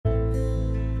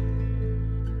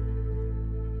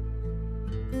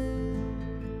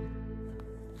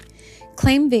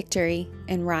Claim victory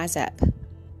and rise up.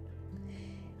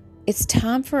 It's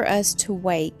time for us to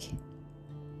wake,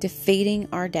 defeating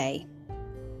our day.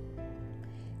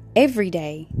 Every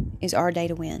day is our day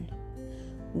to win.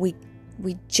 We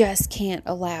just can't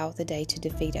allow the day to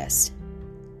defeat us.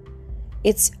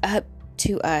 It's up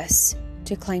to us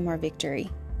to claim our victory.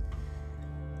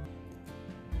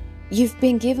 You've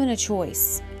been given a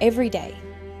choice every day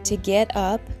to get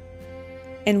up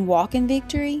and walk in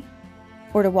victory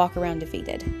or to walk around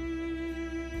defeated.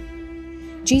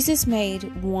 Jesus made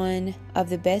one of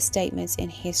the best statements in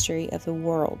history of the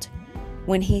world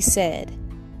when he said,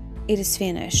 "It is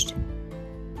finished,"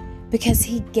 because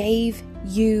he gave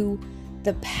you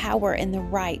the power and the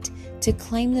right to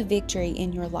claim the victory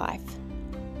in your life.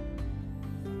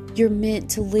 You're meant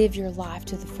to live your life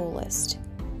to the fullest.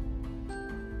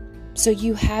 So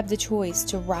you have the choice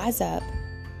to rise up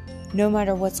no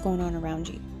matter what's going on around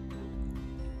you.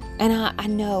 And I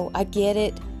know, I get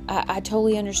it. I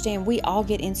totally understand. We all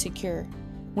get insecure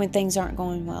when things aren't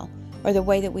going well or the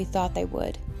way that we thought they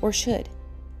would or should.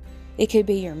 It could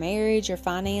be your marriage, your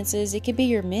finances. It could be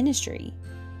your ministry.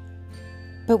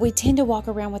 But we tend to walk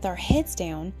around with our heads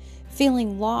down,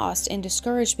 feeling lost and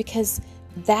discouraged because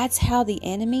that's how the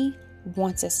enemy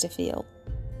wants us to feel.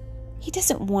 He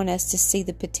doesn't want us to see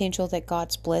the potential that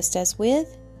God's blessed us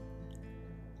with.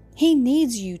 He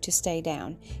needs you to stay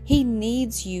down. He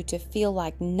needs you to feel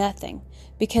like nothing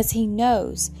because he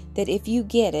knows that if you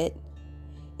get it,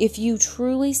 if you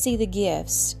truly see the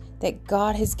gifts that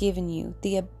God has given you,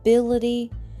 the ability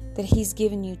that he's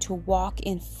given you to walk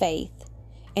in faith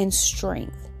and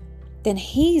strength, then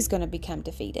he's going to become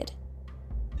defeated.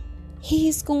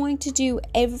 He's going to do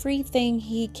everything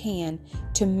he can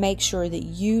to make sure that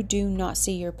you do not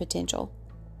see your potential.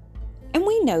 And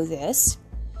we know this.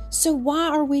 So why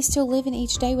are we still living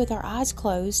each day with our eyes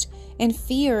closed and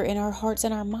fear in our hearts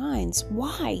and our minds?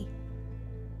 Why?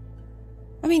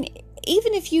 I mean,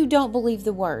 even if you don't believe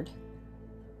the word,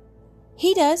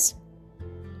 he does.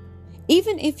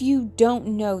 Even if you don't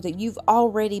know that you've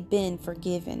already been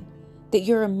forgiven, that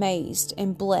you're amazed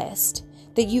and blessed,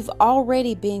 that you've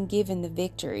already been given the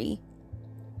victory,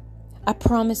 I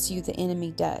promise you the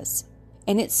enemy does.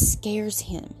 And it scares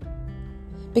him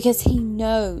because he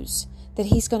knows that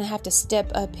he's going to have to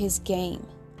step up his game.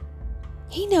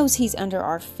 He knows he's under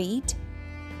our feet,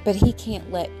 but he can't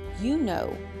let you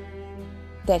know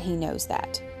that he knows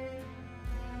that.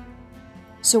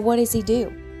 So what does he do?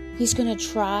 He's going to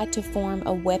try to form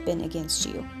a weapon against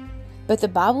you. But the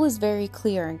Bible is very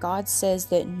clear, and God says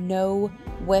that no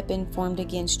weapon formed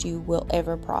against you will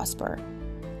ever prosper.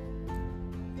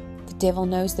 The devil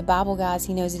knows the Bible, guys.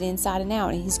 He knows it inside and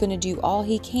out, and he's going to do all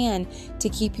he can to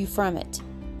keep you from it.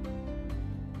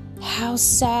 How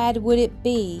sad would it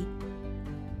be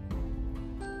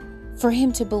for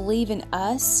him to believe in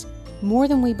us more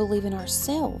than we believe in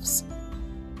ourselves?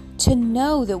 To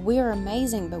know that we're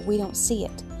amazing, but we don't see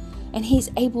it. And he's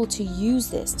able to use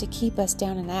this to keep us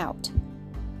down and out.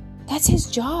 That's his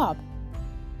job.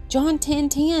 John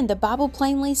 10:10, the Bible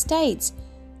plainly states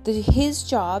that his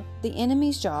job, the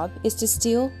enemy's job, is to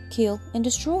steal, kill, and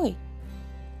destroy.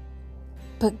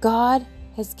 But God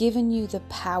has given you the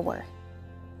power,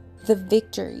 the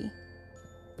victory,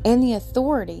 and the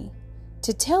authority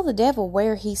to tell the devil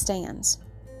where he stands.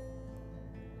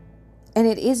 And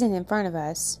it isn't in front of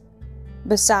us,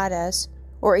 beside us,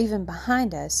 or even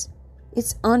behind us.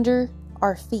 It's under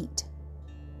our feet.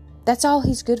 That's all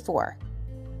he's good for.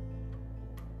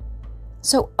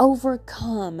 So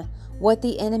overcome what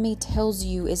the enemy tells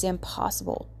you is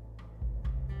impossible.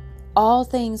 All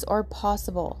things are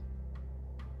possible.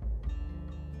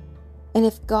 And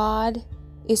if God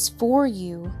is for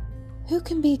you, who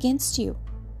can be against you?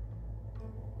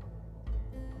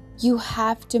 You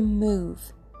have to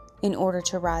move in order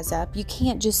to rise up. You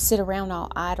can't just sit around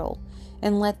all idle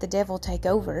and let the devil take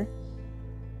over.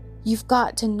 You've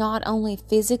got to not only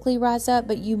physically rise up,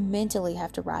 but you mentally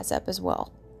have to rise up as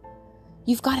well.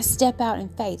 You've got to step out in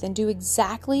faith and do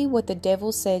exactly what the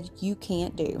devil said you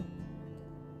can't do.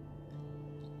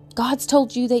 God's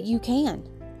told you that you can.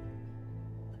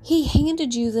 He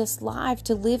handed you this life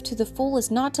to live to the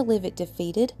fullest, not to live it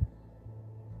defeated.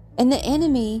 And the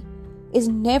enemy is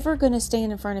never going to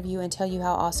stand in front of you and tell you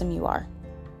how awesome you are.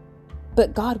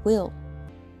 But God will.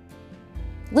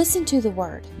 Listen to the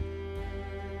word.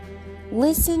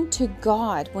 Listen to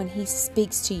God when he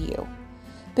speaks to you.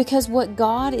 Because what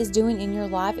God is doing in your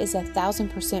life is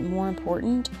 1,000% more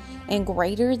important and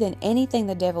greater than anything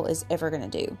the devil is ever going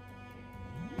to do.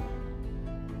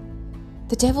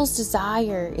 The devil's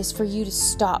desire is for you to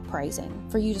stop praising,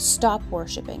 for you to stop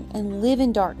worshiping and live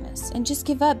in darkness and just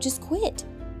give up, just quit.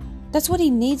 That's what he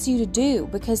needs you to do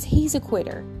because he's a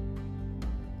quitter.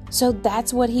 So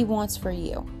that's what he wants for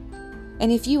you.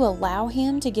 And if you allow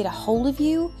him to get a hold of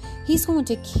you, he's going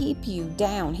to keep you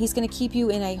down. He's going to keep you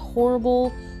in a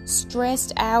horrible,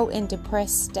 stressed out, and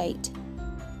depressed state.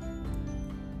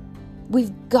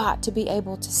 We've got to be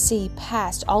able to see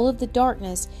past all of the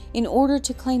darkness in order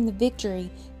to claim the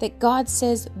victory that God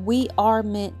says we are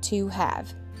meant to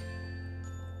have.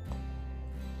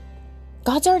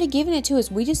 God's already given it to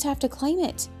us. We just have to claim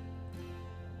it.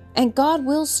 And God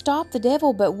will stop the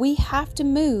devil, but we have to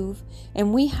move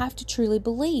and we have to truly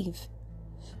believe.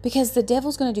 Because the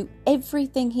devil's going to do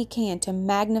everything he can to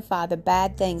magnify the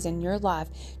bad things in your life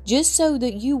just so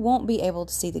that you won't be able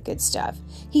to see the good stuff.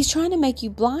 He's trying to make you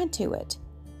blind to it.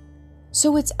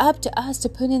 So it's up to us to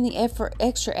put in the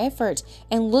extra effort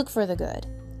and look for the good.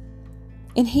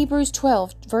 In Hebrews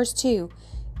 12, verse 2,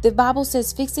 the Bible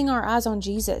says, fixing our eyes on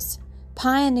Jesus,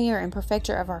 pioneer and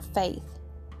perfecter of our faith.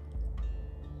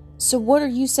 So what are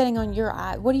you setting on your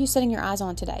eye? What are you setting your eyes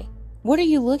on today? What are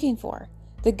you looking for?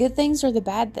 The good things or the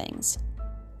bad things?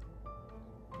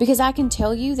 Because I can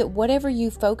tell you that whatever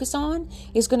you focus on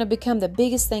is going to become the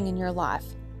biggest thing in your life.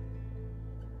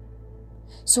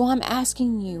 So I'm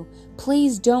asking you,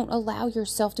 please don't allow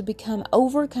yourself to become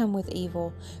overcome with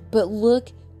evil, but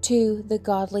look to the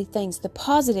godly things, the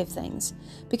positive things.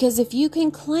 Because if you can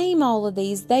claim all of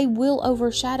these, they will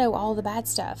overshadow all the bad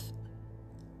stuff.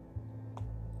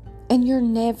 And you're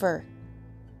never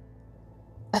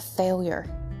a failure.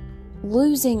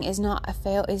 Losing is not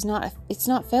a it's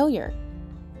not failure.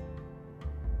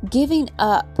 Giving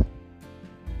up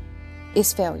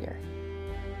is failure.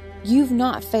 You've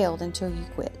not failed until you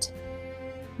quit.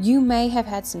 You may have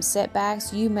had some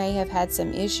setbacks, you may have had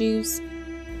some issues,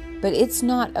 but it's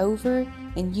not over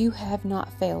and you have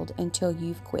not failed until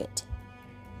you've quit.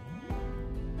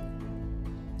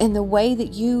 And the way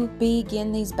that you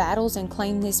begin these battles and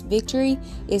claim this victory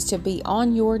is to be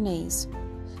on your knees,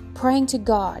 praying to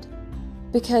God,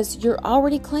 because you're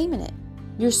already claiming it.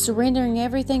 You're surrendering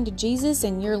everything to Jesus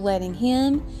and you're letting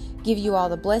Him give you all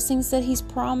the blessings that He's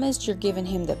promised. You're giving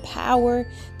Him the power,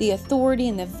 the authority,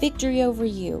 and the victory over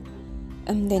you.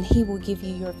 And then He will give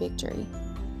you your victory.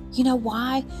 You know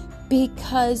why?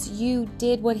 Because you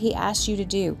did what He asked you to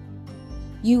do.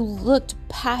 You looked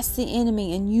past the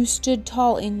enemy and you stood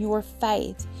tall in your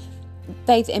faith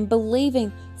and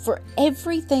believing for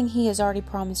everything He has already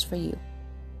promised for you.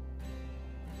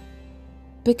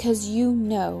 Because you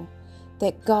know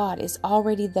that God is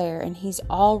already there and He's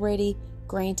already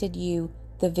granted you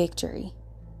the victory.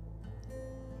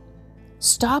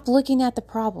 Stop looking at the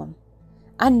problem.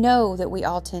 I know that we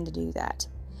all tend to do that,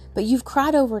 but you've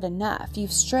cried over it enough.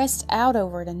 You've stressed out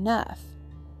over it enough.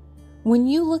 When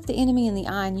you look the enemy in the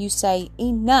eye and you say,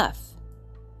 enough,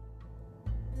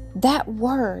 that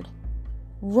word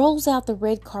rolls out the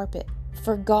red carpet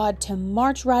for God to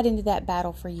march right into that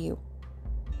battle for you.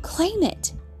 Claim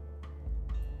it.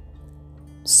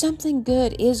 Something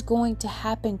good is going to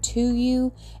happen to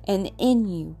you and in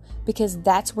you because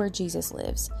that's where Jesus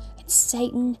lives. And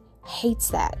Satan hates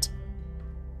that.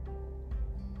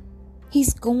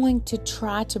 He's going to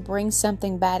try to bring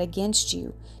something bad against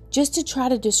you just to try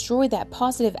to destroy that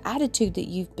positive attitude that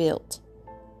you've built.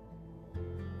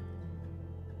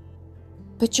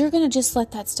 But you're going to just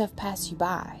let that stuff pass you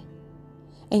by.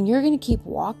 And you're going to keep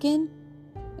walking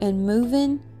and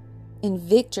moving in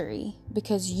victory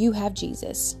because you have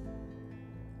Jesus.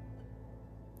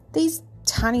 These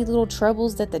tiny little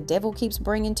troubles that the devil keeps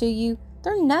bringing to you,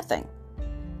 they're nothing.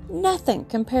 Nothing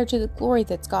compared to the glory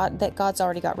that God's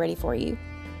already got ready for you.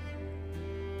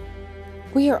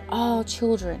 We are all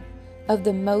children of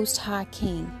the Most High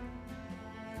King.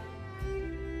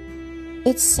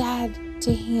 It's sad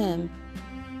to Him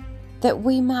that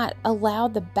we might allow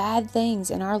the bad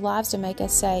things in our lives to make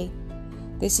us say,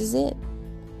 this is it.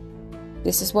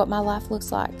 This is what my life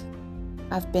looks like.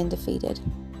 I've been defeated.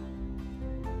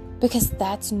 Because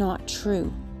that's not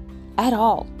true at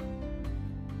all.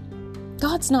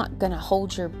 God's not going to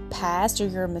hold your past or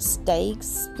your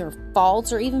mistakes, your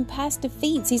faults, or even past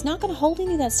defeats. He's not going to hold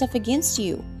any of that stuff against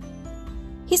you.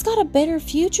 He's got a better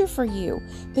future for you,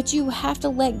 but you have to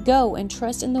let go and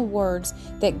trust in the words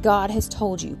that God has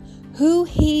told you, who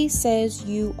He says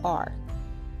you are.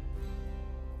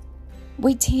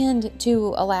 We tend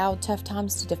to allow tough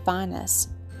times to define us.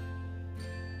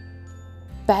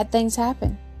 Bad things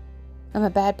happen. I'm a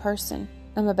bad person.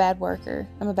 I'm a bad worker.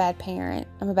 I'm a bad parent.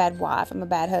 I'm a bad wife. I'm a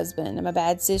bad husband. I'm a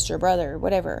bad sister, brother,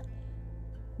 whatever.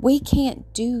 We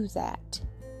can't do that.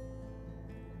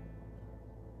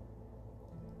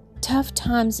 Tough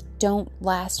times don't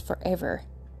last forever.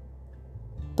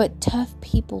 But tough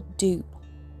people do.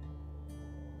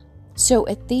 So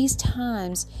at these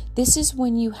times, this is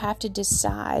when you have to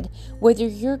decide whether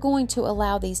you're going to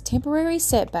allow these temporary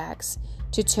setbacks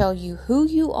to tell you who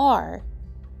you are,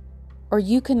 or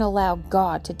you can allow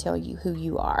God to tell you who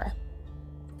you are.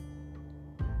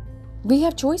 We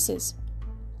have choices,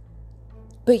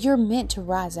 but you're meant to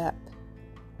rise up.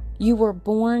 You were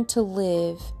born to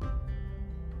live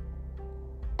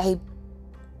a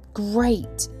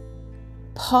great,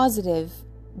 positive,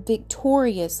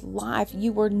 victorious life.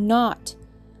 You were not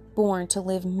born to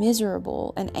live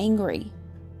miserable and angry.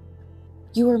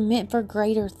 You were meant for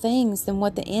greater things than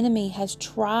what the enemy has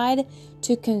tried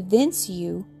to convince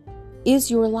you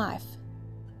is your life.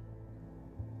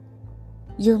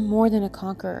 You're more than a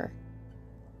conqueror.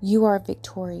 You are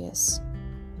victorious.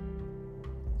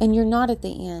 And you're not at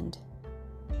the end.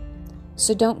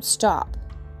 So don't stop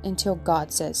until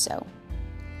God says so.